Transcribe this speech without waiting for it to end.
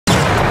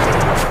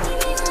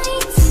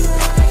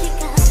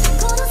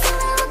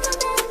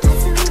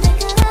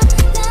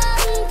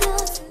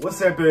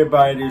What's up,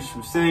 everybody? This is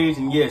True Sage,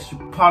 and yes, you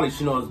probably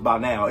should know this by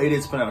now. It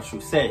is pronounced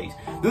True Sage.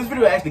 This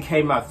video actually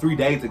came out 3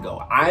 days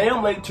ago. I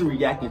am late to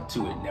reacting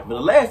to it.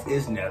 Nevertheless,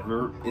 it's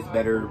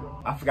better.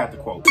 I forgot the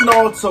quote.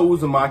 Naruto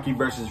Uzumaki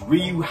versus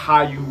Ryu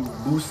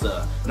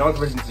Hayabusa. Naruto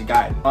versus Ninja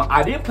Gaiden.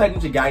 I did play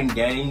Ninja Gaiden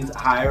games.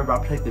 However,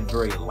 I played them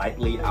very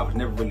lightly. I was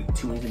never really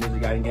too into Ninja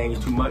Gaiden games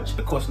too much.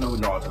 Of course, I know who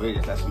Naruto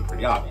is. That's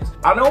pretty obvious.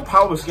 I know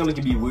power scaling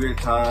can be weird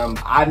at times.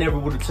 I never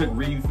would have took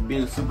Ryu for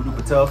being super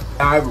duper tough.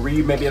 However,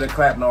 Ryu may be able to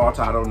clap Naruto.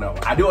 I don't know.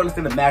 I do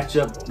understand the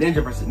matchup.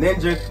 Ninja versus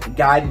Ninja.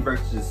 Gaiden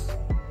versus...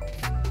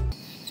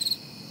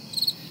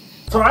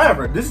 So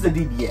however, this is the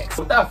DBX.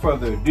 Without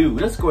further ado,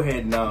 let's go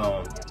ahead and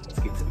let's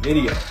get to the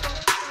video.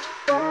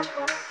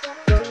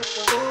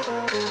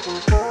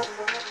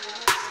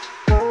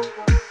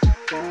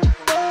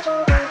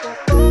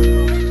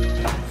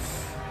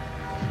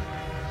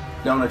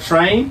 Down the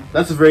train,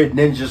 that's a very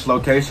ninja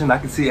location. I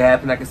can see it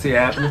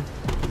happening.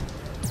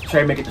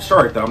 Train make it to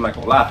short though, I'm not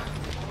gonna lie.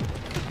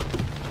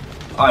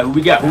 Alright, who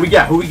we got?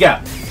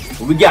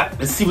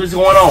 Let's see what's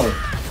going on.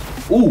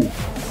 Ooh.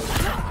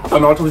 I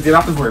thought Naruto was dead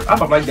off his word. I'm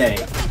like, dang.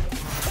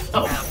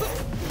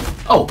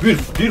 Oh,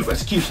 beautiful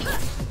execution.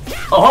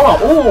 Oh, hold on.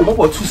 Oh, my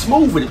boy too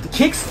smooth with it. The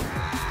kicks.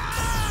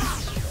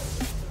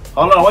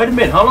 Hold on, wait a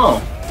minute.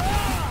 Hold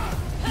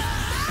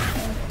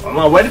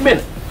on, wait a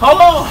minute.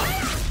 Hold on.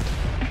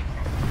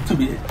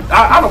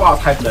 I don't know why I was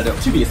hyping that up.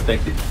 To be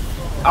expected.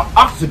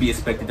 To be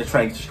expected. The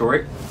train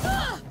destroyed.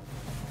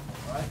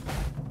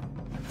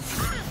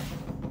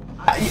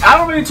 I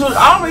don't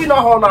really know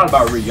a whole lot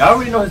about Ryu. I don't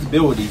really know his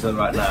abilities and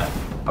whatnot.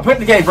 I played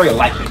the game very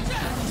lightly.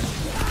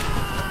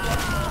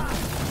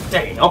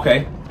 Dang,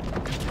 okay.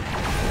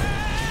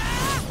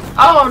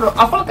 I don't know.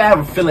 I feel like I have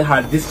a feeling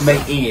how this may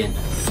end.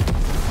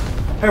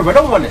 However, I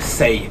don't want to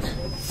say it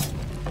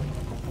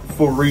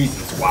for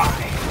reasons why.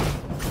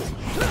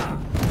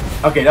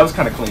 Okay, that was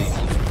kind of clean.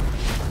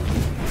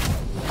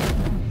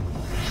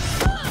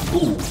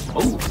 Ooh,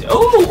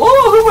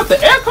 who with the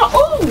air car?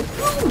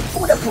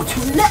 Ooh, that put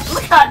you net.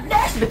 Look how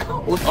nasty the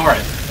car was.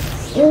 Alright.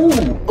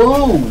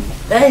 Ooh,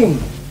 dang.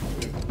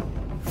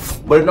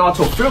 But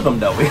Naruto feel them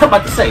though. I'm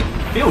about to say,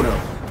 feel them.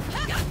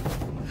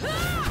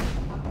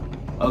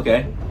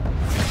 Okay.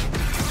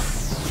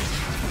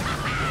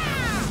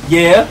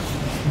 Yeah.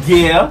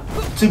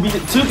 To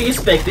be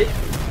expected.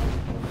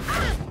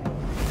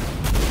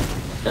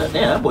 Damn,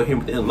 that boy hit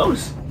with the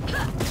Lotus.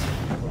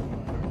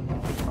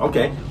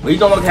 Okay. Well, he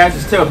no longer has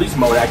his tail beast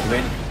mode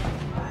activated.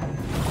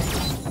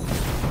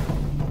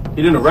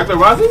 He doing a regular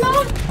rising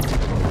now?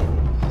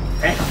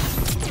 Damn.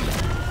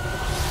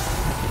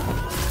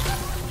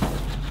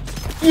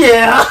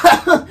 Yeah.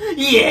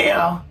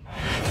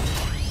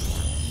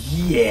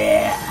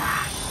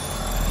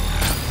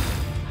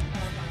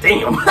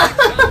 Damn.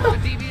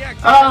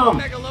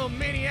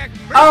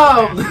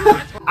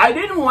 I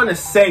didn't want to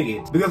say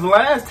it because the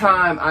last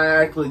time I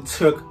actually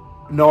took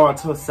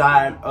Naruto's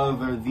side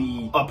over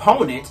the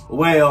opponent,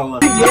 well,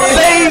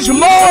 Sage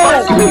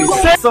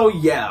mode. So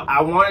yeah,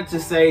 I wanted to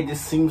say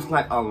this seems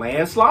like a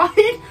landslide.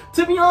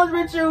 To be honest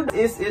with you,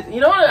 it's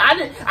you know what, I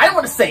didn't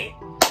want to say it,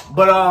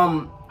 but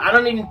I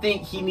don't even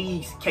think he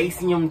needs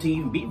KCM to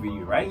even beat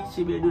Ryu, right? He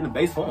should be doing the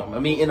base form. I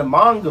mean, in the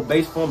manga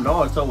base form,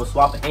 Naruto was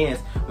swapping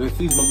hands with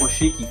Fusuma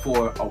Moshiki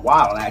for a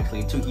while, actually,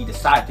 until he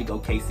decided to go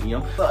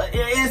KCM. But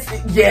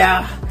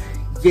yeah.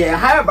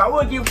 However, I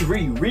will give it to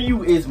Ryu.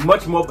 Ryu is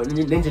much more of a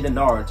ninja than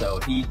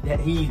Naruto.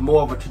 He's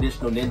more of a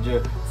traditional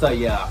ninja. So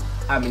yeah,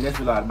 I mean, that's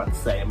what I was about to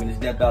say. I mean, it's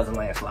death doesn't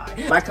landslide.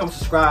 Like, comment,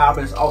 subscribe,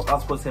 but it's all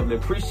supposed to heavily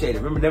appreciate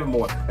it. Remember, never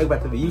more. Think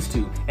about what we used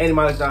to. Any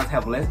mileage dollars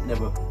have less,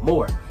 never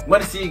more.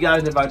 Want to see you guys,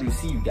 and if I do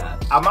see you guys,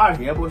 I'm out of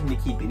here. I'm going to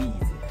keep it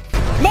easy.